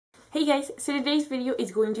Hey guys, so today's video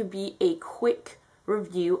is going to be a quick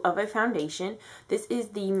review of a foundation. This is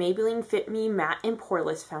the Maybelline Fit Me Matte and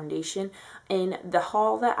Poreless foundation. In the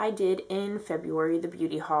haul that I did in February, the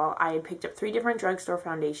beauty haul, I had picked up 3 different drugstore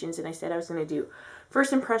foundations and I said I was going to do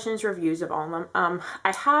first impressions reviews of all of them.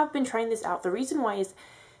 I have been trying this out. The reason why is,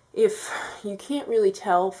 if you can't really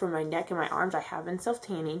tell from my neck and my arms, I have been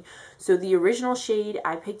self-tanning. So the original shade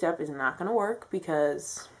I picked up is not going to work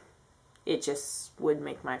because it just would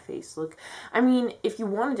make my face look, I mean, if you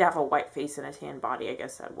wanted to have a white face and a tan body, I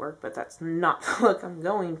guess that'd work, but that's not the look I'm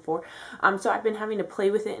going for. So I've been having to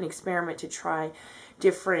play with it and experiment to try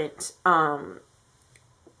different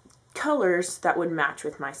colors that would match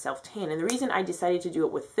with my self-tan. And the reason I decided to do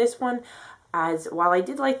it with this one, as while I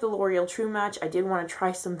did like the L'Oreal True Match, I did want to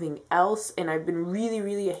try something else, and I've been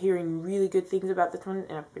really hearing really good things about this one,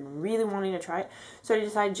 and I've been really wanting to try it. So I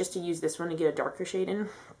decided just to use this one to get a darker shade in.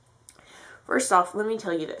 First off, let me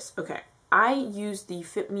tell you this. Okay, I used the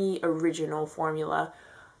Fit Me original formula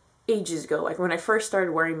ages ago. Like when I first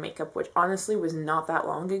started wearing makeup, which honestly was not that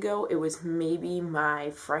long ago. It was maybe my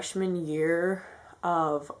freshman year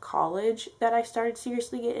of college that I started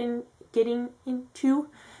seriously getting into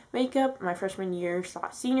makeup. My freshman year,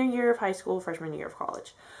 senior year of high school, freshman year of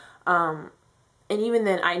college. And even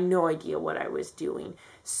then, I had no idea what I was doing.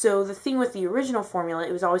 So the thing with the original formula,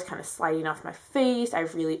 it was always kind of sliding off my face. I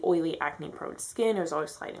have really oily, acne-prone skin. It was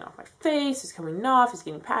always sliding off my face. It's coming off. It's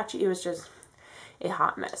getting patchy. It was just a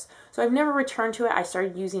hot mess. So I've never returned to it. I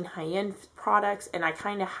started using high-end products, and I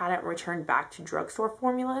kind of hadn't returned back to drugstore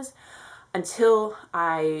formulas until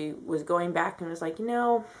I was going back and was like, you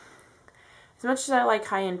know, as much as I like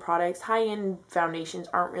high-end products, high-end foundations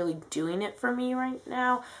aren't really doing it for me right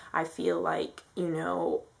now. I feel like, you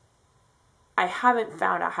know, I haven't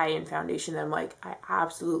found a high-end foundation that I'm like, I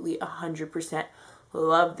absolutely 100%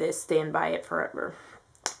 love this, stand by it forever.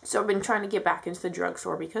 So I've been trying to get back into the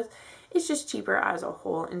drugstore because it's just cheaper as a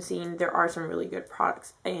whole, and seeing there are some really good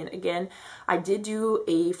products. And again, I did do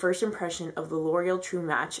a first impression of the L'Oreal True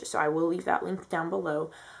Match, so I will leave that link down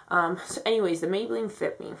below. So anyways, the Maybelline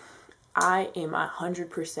Fit Me. I am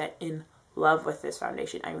 100% in love with this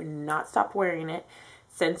foundation. I would not stop wearing it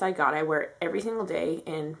since I got it. I wear it every single day,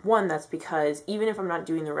 and one, that's because even if I'm not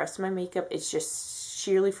doing the rest of my makeup, it's just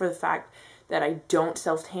sheerly for the fact that I don't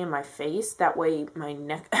self-tan my face. That way my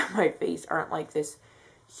neck and my face aren't like this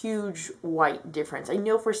huge white difference. I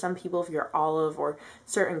know for some people, if you're olive or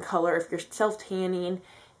certain color, if you're self-tanning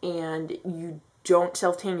and you don't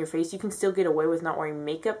self-tan your face, you can still get away with not wearing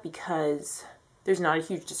makeup because there's not a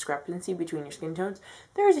huge discrepancy between your skin tones.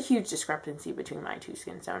 There is a huge discrepancy between my 2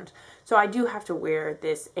 skin tones. So I do have to wear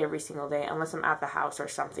this every single day unless I'm at the house or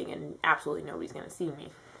something and absolutely nobody's going to see me.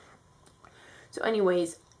 So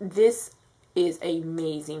anyways, this is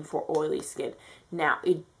amazing for oily skin. Now,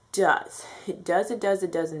 it does.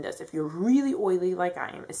 If you're really oily like I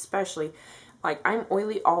am, especially, like I'm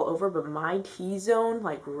oily all over, but my T-zone,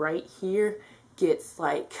 like right here, gets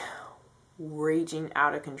like raging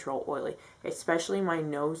out of control oily, especially my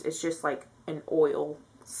nose. It's just like an oil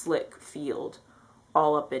slick field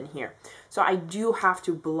all up in here. So I do have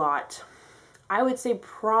to blot, I would say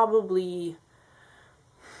probably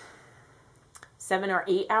 7 or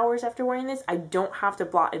 8 hours after wearing this. I don't have to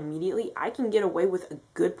blot immediately. I can get away with a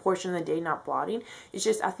good portion of the day not blotting. It's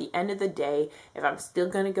just at the end of the day, if I'm still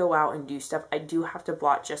going to go out and do stuff, I do have to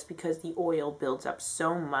blot just because the oil builds up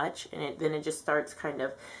so much, and then it just starts kind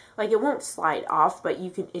of, like, it won't slide off, but you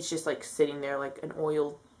can, it's just like sitting there like an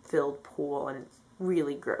oil filled pool, and it's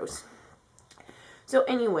really gross. So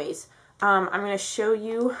anyways, I'm going to show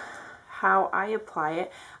you how I apply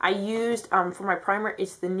it. I used, for my primer,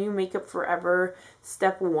 it's the new Makeup Forever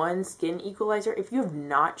Step 1 Skin Equalizer. If you have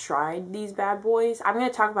not tried these bad boys, I'm going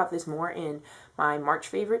to talk about this more in my March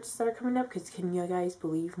favorites that are coming up, because can you guys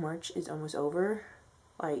believe March is almost over?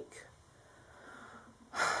 Like,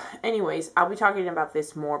 anyways, I'll be talking about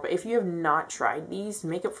this more, but if you have not tried these,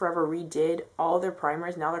 Makeup Forever redid all their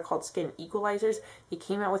primers. Now they're called Skin Equalizers. They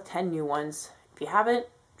came out with 10 new ones. If you haven't,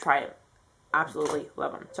 try it. Absolutely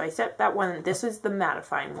love them. So I set that one. This is the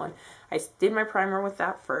mattifying one. I did my primer with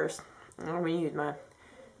that first. I'm going to use my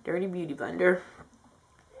Dirty Beauty Blender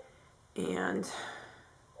and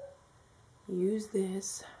use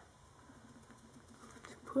this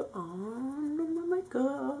to put on my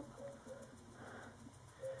makeup.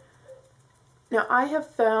 Now I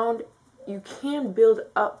have found you can build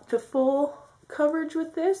up to full coverage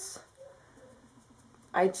with this.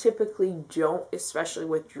 I typically don't, especially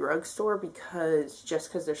with drugstore, because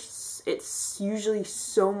it's usually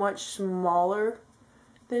so much smaller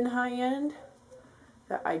than high-end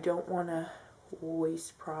that I don't want to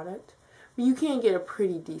waste product. you can get a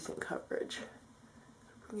pretty decent coverage.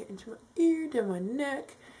 Bring it into my ear, down my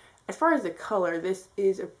neck. As far as the color, this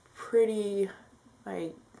is a pretty, my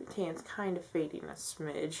tan's kind of fading a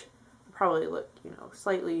smidge. Probably look, you know,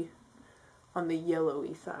 slightly on the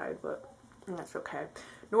yellowy side, but that's okay.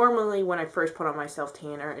 Normally when I first put on my self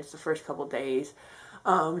tanner, it's the first couple days.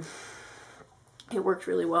 It works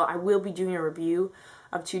really well. I will be doing a review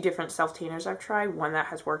of 2 different self tanners I've tried, one that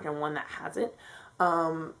has worked and one that hasn't.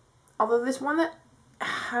 Although this one that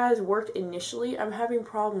has worked initially, I'm having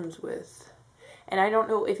problems with. And I don't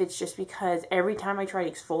know if it's just because every time I try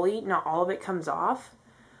to exfoliate, not all of it comes off.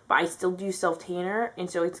 But I still do self tanner, and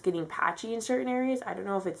so it's getting patchy in certain areas. I don't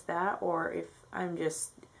know if it's that or if I'm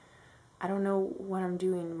just, I don't know what I'm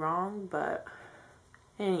doing wrong, but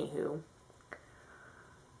anywho,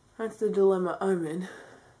 that's the dilemma I'm in.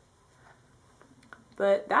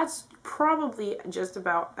 But that's probably just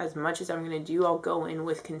about as much as I'm going to do. I'll go in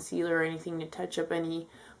with concealer or anything to touch up any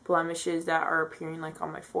blemishes that are appearing like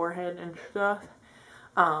on my forehead and stuff.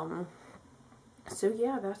 So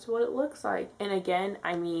yeah, that's what it looks like. And again,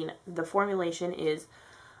 I mean, the formulation is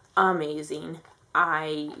amazing.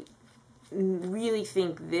 I really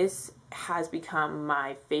think this has become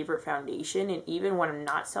my favorite foundation. And even when I'm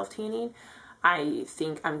not self-tanning, I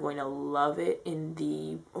think I'm going to love it in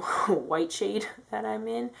the white shade that I'm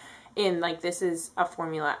in. And like, this is a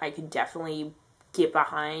formula I could definitely get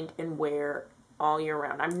behind and wear all year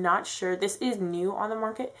round. I'm not sure. This is new on the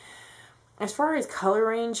market. As far as color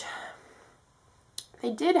range,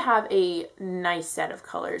 they did have a nice set of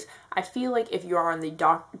colors. I feel like if you are on the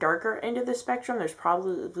darker end of the spectrum, there's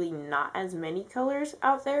probably not as many colors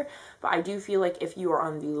out there. But I do feel like if you are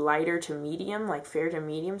on the lighter to medium, like fair to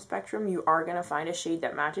medium spectrum, you are going to find a shade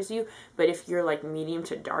that matches you. But if you're like medium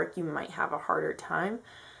to dark, you might have a harder time.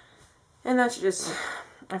 And that's just,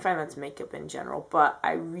 I find that's makeup in general. But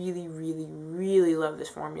I really, really, really love this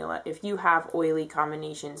formula. If you have oily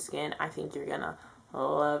combination skin, I think you're going to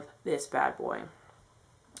love this bad boy.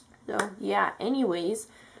 So yeah, anyways,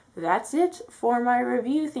 that's it for my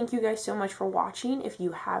review. Thank you guys so much for watching. If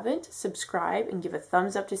you haven't, subscribe and give a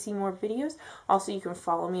thumbs up to see more videos. Also, you can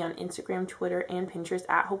follow me on Instagram, Twitter, and Pinterest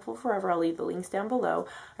at Hopeful Forever. I'll leave the links down below.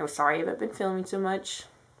 I'm sorry I haven't been filming so much.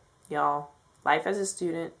 Y'all, life as a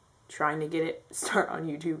student, trying to get it start on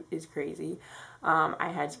YouTube is crazy.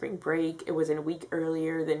 I had spring break. It was a week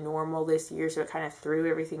earlier than normal this year, so it kind of threw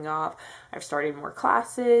everything off. I've started more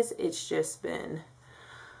classes. It's just been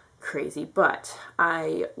crazy, but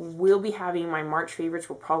I will be having my March favorites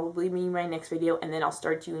will probably be my next video, and then I'll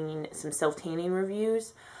start doing some self-tanning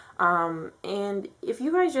reviews. And if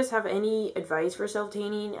you guys just have any advice for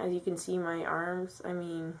self-tanning, as you can see my arms, I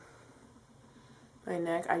mean, my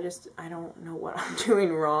neck, I don't know what I'm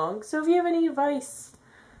doing wrong. So if you have any advice,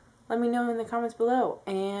 let me know in the comments below.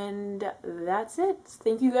 And that's it.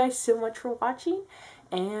 Thank you guys so much for watching,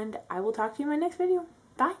 and I will talk to you in my next video.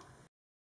 Bye.